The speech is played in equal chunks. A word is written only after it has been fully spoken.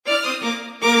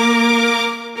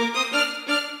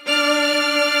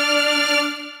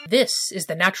This is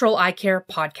the Natural Eye Care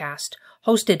Podcast,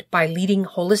 hosted by leading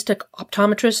holistic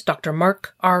optometrist Dr.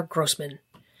 Mark R. Grossman.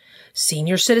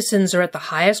 Senior citizens are at the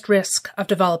highest risk of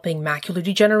developing macular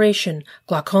degeneration,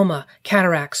 glaucoma,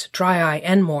 cataracts, dry eye,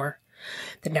 and more.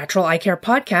 The Natural Eye Care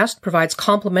Podcast provides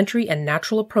complementary and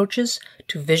natural approaches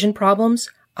to vision problems,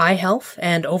 eye health,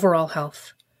 and overall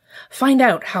health. Find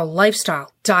out how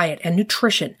lifestyle, diet, and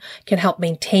nutrition can help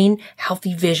maintain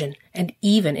healthy vision and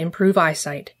even improve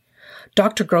eyesight.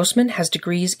 Dr. Grossman has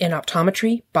degrees in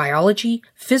optometry, biology,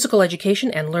 physical education,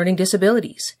 and learning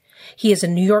disabilities. He is a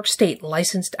New York State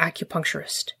licensed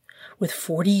acupuncturist. With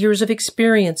 40 years of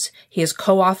experience, he has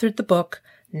co-authored the book,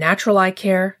 Natural Eye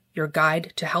Care, Your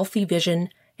Guide to Healthy Vision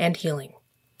and Healing.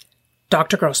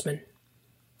 Dr. Grossman.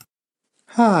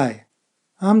 Hi,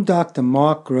 I'm Dr.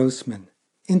 Mark Grossman,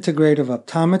 integrative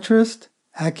optometrist,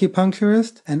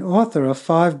 acupuncturist, and author of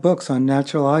 5 books on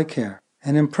natural eye care,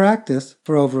 and in practice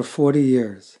for over 40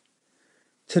 years.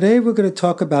 Today we're going to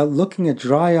talk about looking at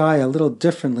dry eye a little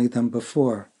differently than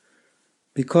before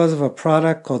because of a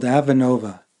product called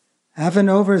Avenova.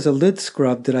 Avenova is a lid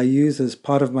scrub that I use as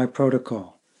part of my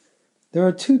protocol. There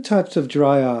are 2 types of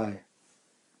dry eye.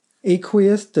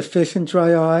 Aqueous deficient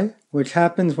dry eye, which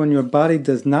happens when your body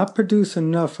does not produce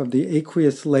enough of the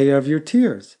aqueous layer of your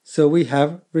tears, so we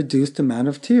have reduced amount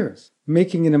of tears,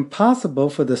 making it impossible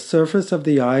for the surface of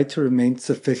the eye to remain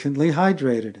sufficiently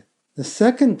hydrated. The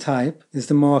second type is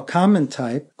the more common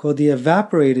type called the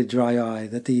evaporated dry eye,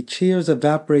 that the tears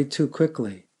evaporate too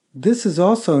quickly. This is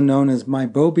also known as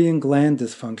meibomian gland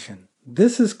dysfunction.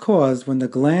 This is caused when the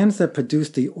glands that produce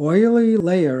the oily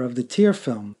layer of the tear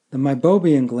film, the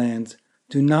meibomian glands,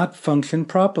 do not function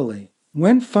properly.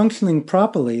 When functioning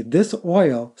properly, this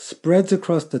oil spreads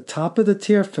across the top of the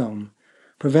tear film,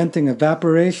 preventing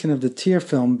evaporation of the tear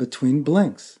film between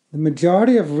blinks. The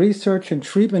majority of research and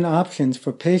treatment options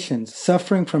for patients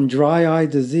suffering from dry eye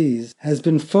disease has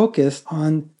been focused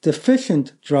on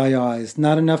deficient dry eyes,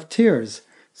 not enough tears,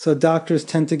 so doctors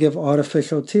tend to give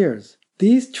artificial tears.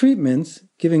 These treatments,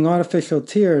 giving artificial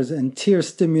tears and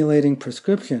tear-stimulating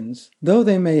prescriptions, though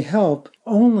they may help,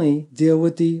 only deal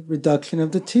with the reduction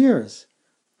of the tears,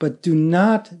 but do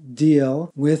not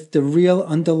deal with the real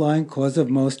underlying cause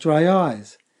of most dry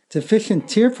eyes. Deficient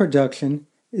tear production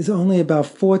is only about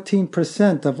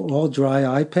 14% of all dry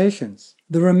eye patients.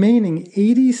 The remaining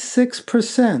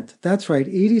 86%, that's right,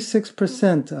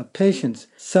 86% of patients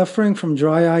suffering from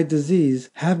dry eye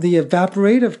disease have the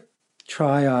evaporative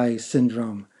dry eye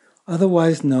syndrome,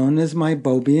 otherwise known as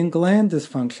meibomian gland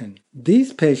dysfunction.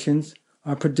 These patients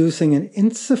are producing an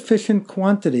insufficient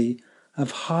quantity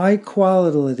of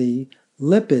high-quality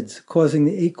lipids, causing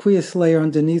the aqueous layer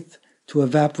underneath to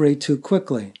evaporate too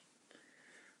quickly.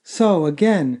 So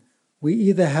again, we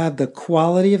either have the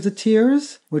quality of the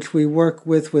tears, which we work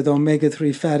with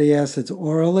omega-3 fatty acids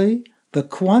orally, the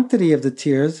quantity of the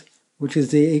tears, which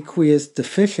is the aqueous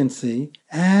deficiency,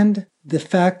 and the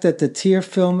fact that the tear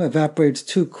film evaporates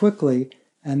too quickly,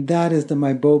 and that is the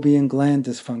meibomian gland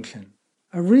dysfunction.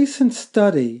 A recent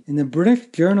study in the British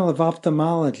Journal of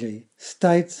Ophthalmology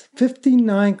cites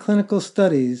 59 clinical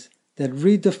studies that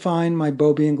redefine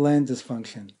meibomian gland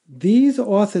dysfunction. These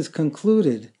authors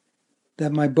concluded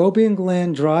that meibomian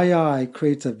gland dry eye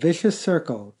creates a vicious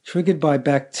circle triggered by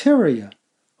bacteria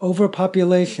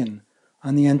overpopulation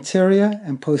on the anterior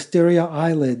and posterior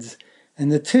eyelids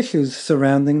and the tissues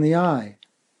surrounding the eye.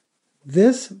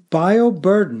 This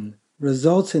bioburden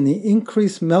results in the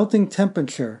increased melting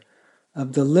temperature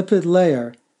of the lipid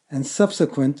layer and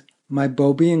subsequent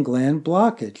meibomian gland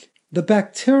blockage. The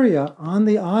bacteria on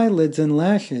the eyelids and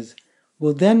lashes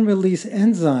will then release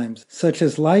enzymes such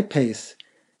as lipase,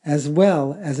 as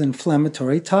well as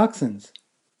inflammatory toxins.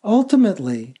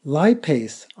 Ultimately,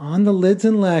 lipase on the lids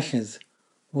and lashes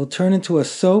will turn into a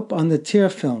soap on the tear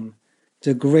film,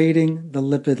 degrading the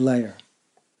lipid layer.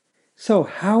 So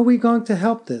how are we going to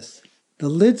help this? The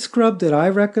lid scrub that I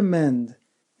recommend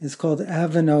is called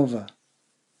Avenova.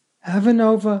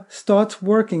 Avenova starts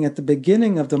working at the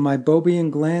beginning of the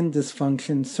meibomian gland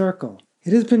dysfunction circle.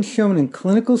 It has been shown in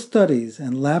clinical studies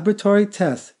and laboratory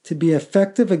tests to be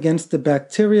effective against the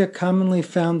bacteria commonly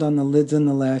found on the lids and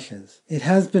the lashes. It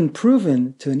has been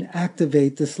proven to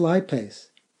inactivate this lipase.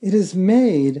 It is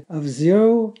made of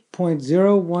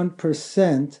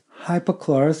 0.01%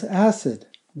 hypochlorous acid.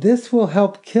 This will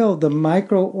help kill the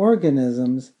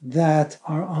microorganisms that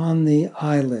are on the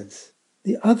eyelids.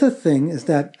 The other thing is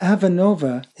that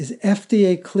Avenova is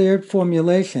FDA cleared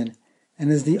formulation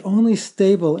and is the only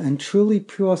stable and truly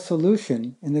pure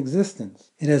solution in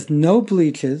existence. It has no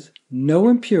bleaches, no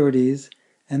impurities,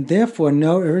 and therefore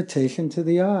no irritation to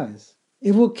the eyes.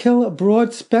 It will kill a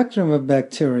broad spectrum of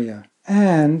bacteria,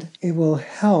 and it will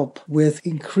help with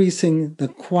increasing the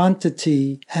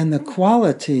quantity and the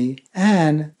quality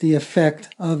and the effect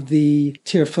of the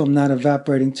tear film not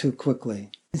evaporating too quickly.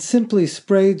 Simply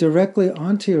spray directly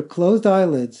onto your closed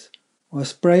eyelids or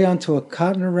spray onto a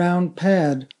cotton round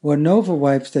pad or Nova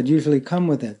wipes that usually come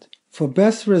with it. For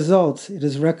best results, it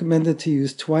is recommended to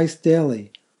use twice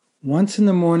daily, once in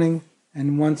the morning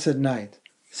and once at night.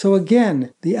 So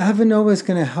again, the Avenova is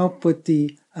going to help with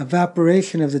the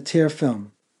evaporation of the tear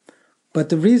film. But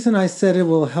the reason I said it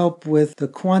will help with the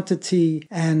quantity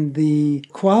and the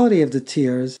quality of the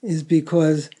tears is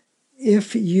because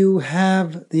if you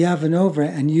have the Avenova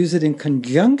and use it in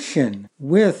conjunction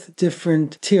with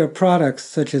different tear products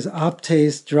such as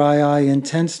Optase Dry Eye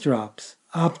Intense Drops,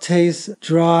 Optase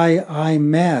Dry Eye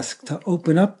Mask to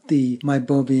open up the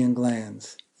meibomian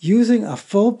glands, using a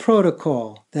full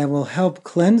protocol that will help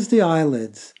cleanse the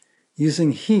eyelids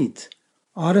using heat,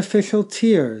 artificial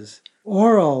tears,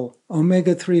 oral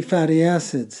omega-3 fatty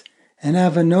acids, and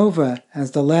Avenova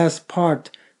as the last part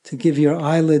to give your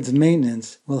eyelids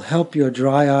maintenance will help your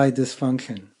dry eye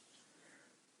dysfunction.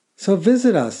 So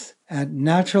visit us at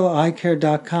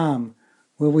naturalecare.com,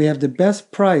 where we have the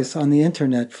best price on the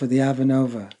internet for the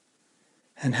Avenova.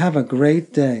 And have a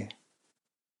great day.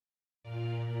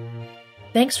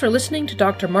 Thanks for listening to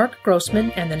Dr. Mark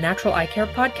Grossman and the Natural Eye Care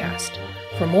Podcast.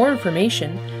 For more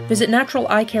information, visit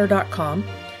naturalecare.com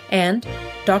and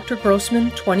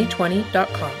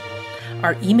drgrossman2020.com.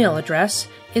 Our email address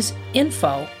is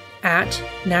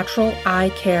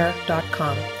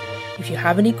info@naturalecare.com. If you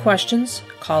have any questions,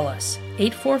 call us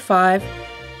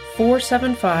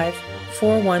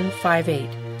 845-475-4158.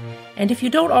 And if you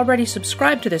don't already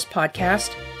subscribe to this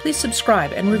podcast, please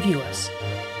subscribe and review us.